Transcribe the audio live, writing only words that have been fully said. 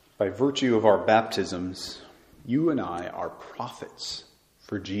By virtue of our baptisms, you and I are prophets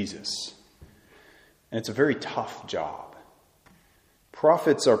for Jesus. And it's a very tough job.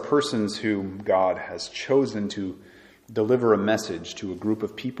 Prophets are persons whom God has chosen to deliver a message to a group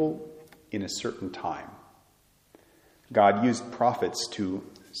of people in a certain time. God used prophets to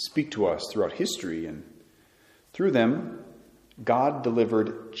speak to us throughout history, and through them, God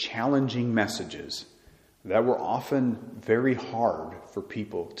delivered challenging messages that were often very hard for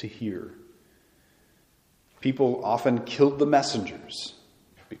people to hear. People often killed the messengers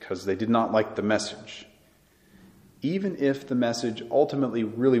because they did not like the message, even if the message ultimately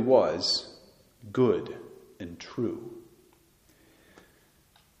really was good and true.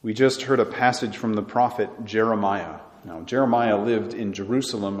 We just heard a passage from the prophet Jeremiah. Now, Jeremiah lived in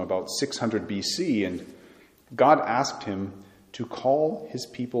Jerusalem about 600 BC, and God asked him to call his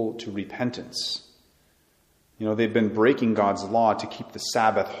people to repentance. They'd been breaking God's law to keep the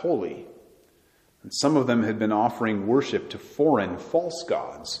Sabbath holy. And some of them had been offering worship to foreign false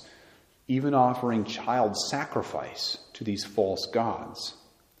gods, even offering child sacrifice to these false gods.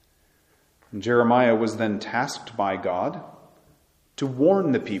 And Jeremiah was then tasked by God to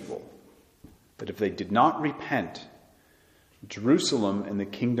warn the people that if they did not repent, Jerusalem and the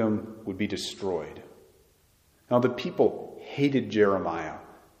kingdom would be destroyed. Now, the people hated Jeremiah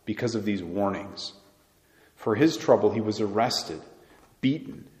because of these warnings. For his trouble, he was arrested,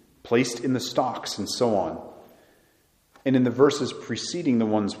 beaten, placed in the stocks, and so on. And in the verses preceding the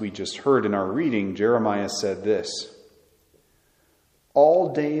ones we just heard in our reading, Jeremiah said this: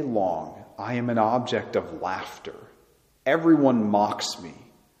 "All day long I am an object of laughter. Everyone mocks me.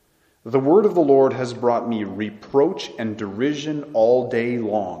 The word of the Lord has brought me reproach and derision all day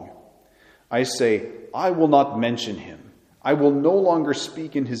long. I say, I will not mention him. I will no longer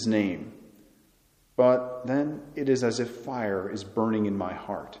speak in his name. But then it is as if fire is burning in my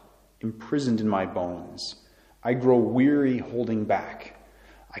heart, imprisoned in my bones. I grow weary holding back.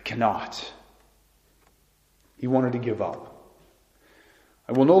 I cannot." He wanted to give up.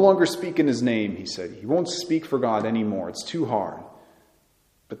 "I will no longer speak in his name," he said. He won't speak for God anymore. It's too hard.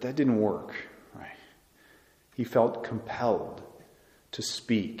 But that didn't work. Right? He felt compelled to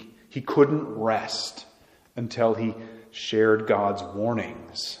speak. He couldn't rest until he shared God's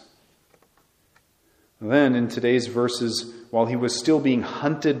warnings. Then, in today's verses, while he was still being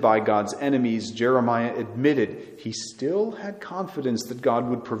hunted by God's enemies, Jeremiah admitted he still had confidence that God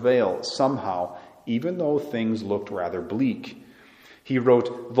would prevail somehow, even though things looked rather bleak. He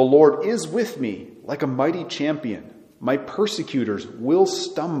wrote, "The Lord is with me like a mighty champion. My persecutors will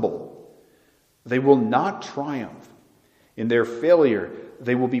stumble. They will not triumph. In their failure,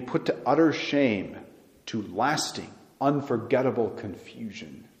 they will be put to utter shame, to lasting, unforgettable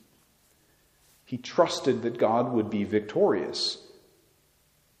confusion." He trusted that God would be victorious,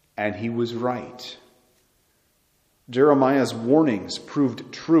 and he was right. Jeremiah's warnings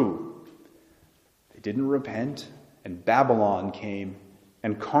proved true. They didn't repent, and Babylon came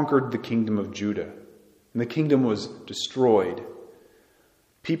and conquered the kingdom of Judah, and the kingdom was destroyed.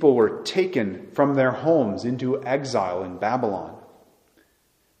 People were taken from their homes into exile in Babylon.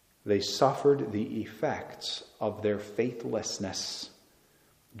 They suffered the effects of their faithlessness,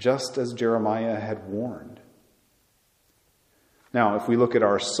 just as Jeremiah had warned. Now, if we look at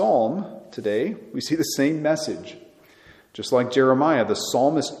our psalm today, we see the same message. Just like Jeremiah, the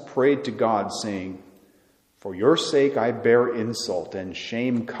psalmist prayed to God, saying, "For your sake I bear insult, and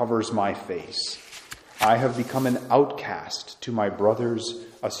shame covers my face. I have become an outcast to my brothers,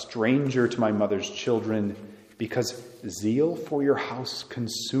 a stranger to my mother's children, because zeal for your house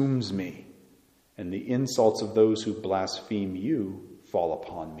consumes me, and the insults of those who blaspheme you fall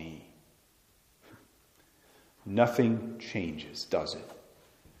upon me." Nothing changes, does it?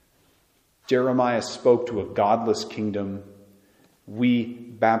 Jeremiah spoke to a godless kingdom. We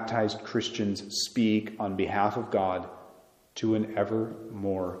baptized Christians speak on behalf of God to an ever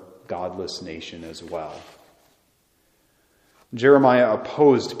more godless nation as well. Jeremiah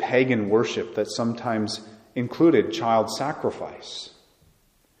opposed pagan worship that sometimes included child sacrifice.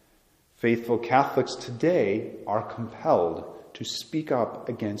 Faithful Catholics today are compelled to speak up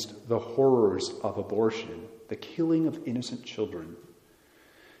against the horrors of abortion, the killing of innocent children.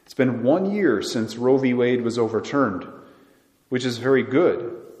 It's been 1 year since Roe v. Wade was overturned, which is very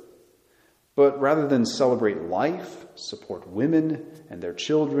good. But rather than celebrate life, support women and their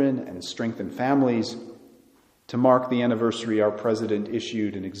children, and strengthen families, to mark the anniversary, our president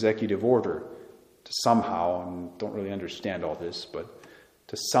issued an executive order to somehow, and don't really understand all this, but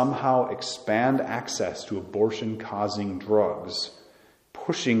to somehow expand access to abortion-causing drugs,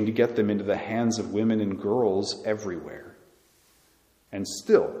 pushing to get them into the hands of women and girls everywhere. And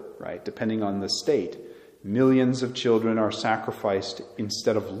still, right, depending on the state, millions of children are sacrificed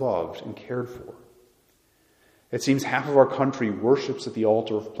instead of loved and cared for. It seems half of our country worships at the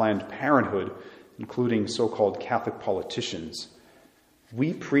altar of Planned Parenthood, including so-called Catholic politicians.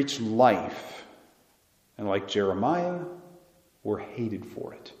 We preach life, and like Jeremiah, we're hated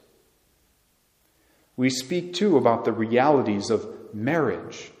for it. We speak, too, about the realities of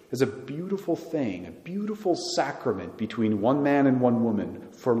marriage as a beautiful thing, a beautiful sacrament between one man and one woman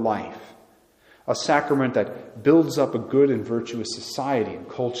for life, a sacrament that builds up a good and virtuous society and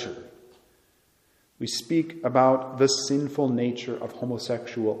culture. We speak about the sinful nature of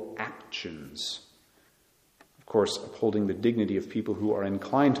homosexual actions. Of course, upholding the dignity of people who are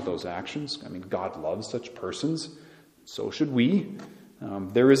inclined to those actions. I mean, God loves such persons. So should we.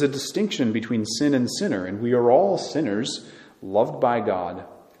 There is a distinction between sin and sinner, and we are all sinners, loved by God.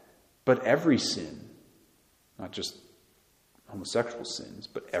 But every sin, not just homosexual sins,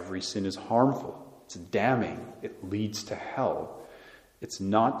 but every sin is harmful. It's damning. It leads to hell. It's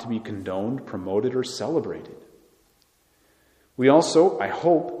not to be condoned, promoted, or celebrated. We also, I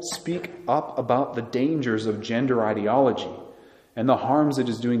hope, speak up about the dangers of gender ideology and the harms it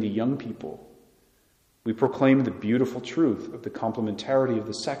is doing to young people. We proclaim the beautiful truth of the complementarity of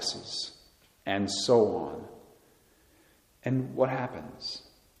the sexes, and so on. And what happens?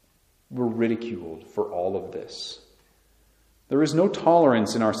 We're ridiculed for all of this. There is no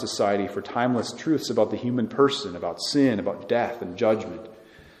tolerance in our society for timeless truths about the human person, about sin, about death and judgment.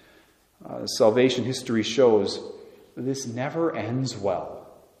 Salvation history shows this never ends well.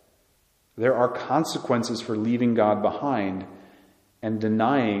 There are consequences for leaving God behind and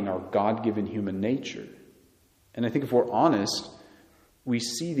denying our God-given human nature. And I think if we're honest, we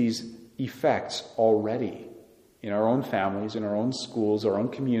see these effects already in our own families, in our own schools, our own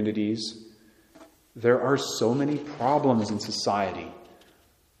communities. There are so many problems in society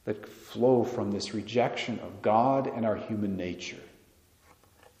that flow from this rejection of God and our human nature.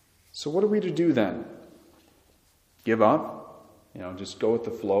 So what are we to do then? Give up? Just go with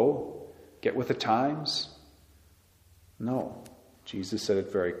the flow? Get with the times? No. Jesus said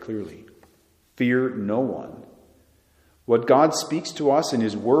it very clearly. Fear no one. What God speaks to us in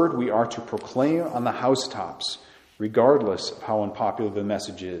His Word, we are to proclaim on the housetops, regardless of how unpopular the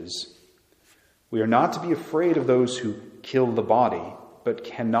message is. We are not to be afraid of those who kill the body, but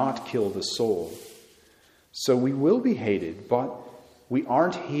cannot kill the soul. So we will be hated, but we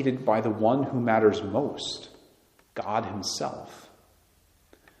aren't hated by the one who matters most, God Himself.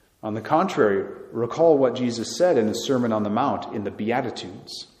 On the contrary, recall what Jesus said in the Sermon on the Mount in the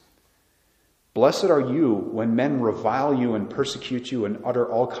Beatitudes. Blessed are you when men revile you and persecute you and utter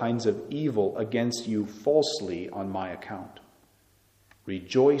all kinds of evil against you falsely on my account.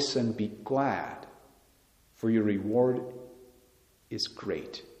 Rejoice and be glad, for your reward is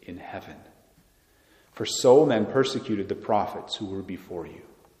great in heaven. For so men persecuted the prophets who were before you.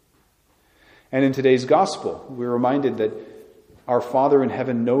 And in today's gospel, we're reminded that our Father in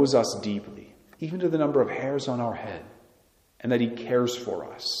heaven knows us deeply, even to the number of hairs on our head, and that He cares for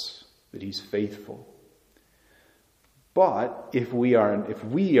us, that He's faithful. But if we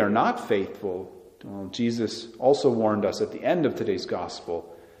are not faithful, Jesus also warned us at the end of today's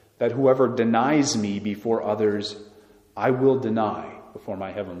gospel that whoever denies me before others, I will deny before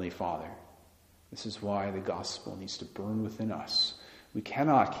my heavenly Father. This is why the gospel needs to burn within us. We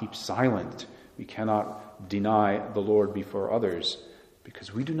cannot keep silent. We cannot deny the Lord before others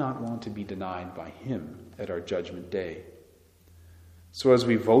because we do not want to be denied by Him at our judgment day. So as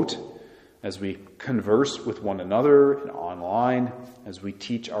we vote, as we converse with one another and online, as we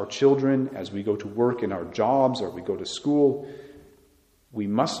teach our children, as we go to work in our jobs or we go to school, we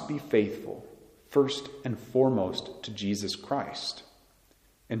must be faithful first and foremost to Jesus Christ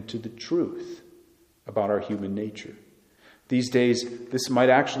and to the truth about our human nature. These days, this might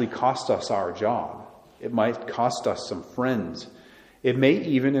actually cost us our job. It might cost us some friends. It may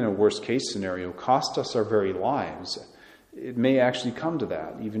even, in a worst-case scenario, cost us our very lives. It may actually come to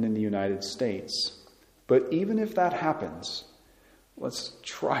that, even in the United States. But even if that happens, let's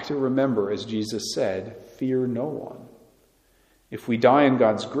try to remember, as Jesus said, fear no one. If we die in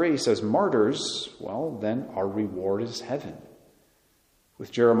God's grace as martyrs, well, then our reward is heaven.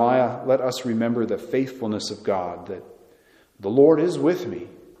 With Jeremiah, let us remember the faithfulness of God, that the Lord is with me.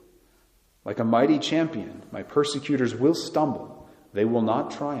 Like a mighty champion, my persecutors will stumble. They will not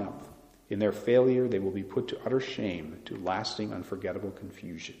triumph. In their failure, they will be put to utter shame, to lasting, unforgettable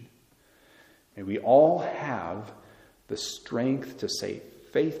confusion. May we all have the strength to stay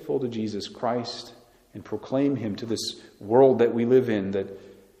faithful to Jesus Christ and proclaim Him to this world that we live in, that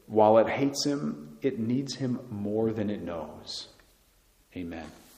while it hates Him, it needs Him more than it knows. Amen.